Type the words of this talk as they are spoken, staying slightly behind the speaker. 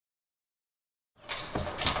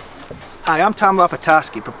Hi, I'm Tom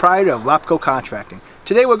Lopatosky, proprietor of Lopco Contracting.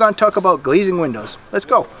 Today we're going to talk about glazing windows. Let's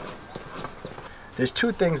go. There's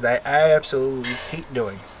two things that I absolutely hate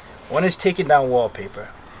doing. One is taking down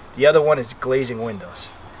wallpaper. The other one is glazing windows.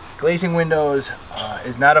 Glazing windows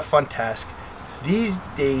is not a fun task. These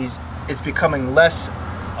days it's becoming less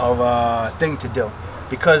of a thing to do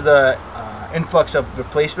because the influx of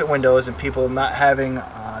replacement windows and people not having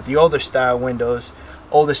the older style windows.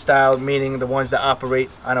 Older style meaning the ones that operate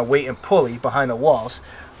on a weight and pulley behind the walls.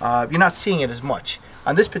 You're not seeing it as much.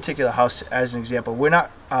 On this particular house, as an example, we're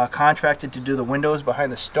not contracted to do the windows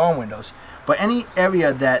behind the storm windows, but any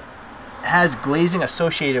area that has glazing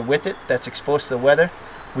associated with it that's exposed to the weather,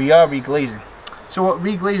 we are reglazing. So what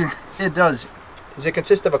reglazing it does is it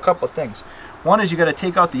consists of a couple of things. One is you got to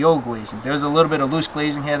take out the old glazing. There's a little bit of loose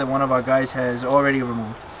glazing here that one of our guys has already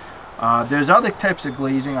removed. There's other types of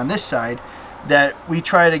glazing on this side that we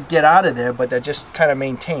try to get out of there, but that just kind of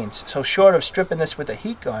maintains. So short of stripping this with a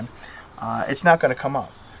heat gun, it's not going to come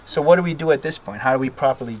out. So what do we do at this point? How do we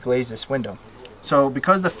properly glaze this window? So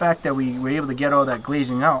because of the fact that we were able to get all that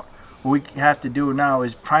glazing out, what we have to do now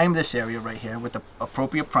is prime this area right here with the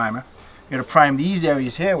appropriate primer. You're going to prime these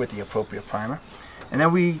areas here with the appropriate primer, and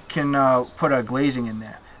then we can put our glazing in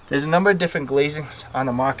there. There's a number of different glazings on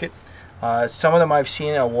the market. Some of them I've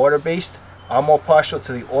seen are water-based. I'm more partial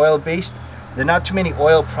to the oil-based. There are not too many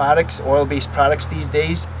oil-based products these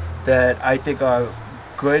days that I think are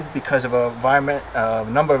good because of a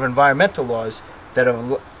number of environmental laws that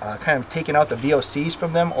have kind of taken out the VOCs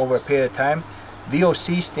from them over a period of time.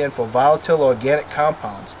 VOCs stand for volatile organic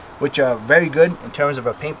compounds, which are very good in terms of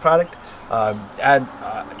a paint product, add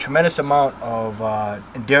a tremendous amount of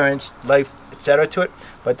endurance, life, etc. to it,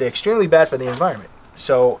 but they're extremely bad for the environment.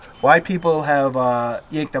 So why people have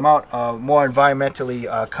yanked them out are more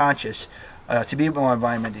environmentally conscious. To be more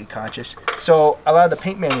environmentally conscious. So a lot of the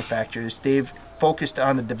paint manufacturers, they've focused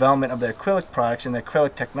on the development of their acrylic products and their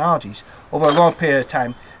acrylic technologies over a long period of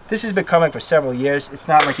time. This has been coming for several years. It's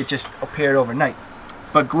not like it just appeared overnight.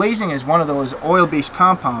 But glazing is one of those oil-based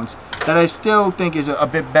compounds that I still think is a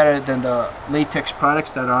bit better than the latex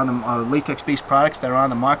products that are on the latex-based products that are on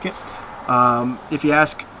the market. If you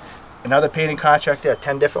ask another painting contractor,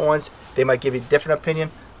 10 different ones, they might give you a different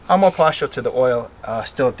opinion. I'm more partial to the oil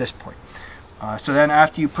still at this point. So then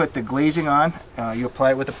after you put the glazing on, you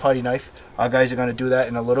apply it with a putty knife. Our guys are going to do that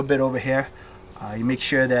in a little bit over here. You make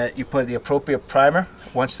sure that you put the appropriate primer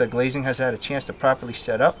once the glazing has had a chance to properly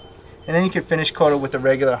set up. And then you can finish coat it with a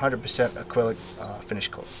regular 100% acrylic finish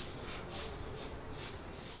coat.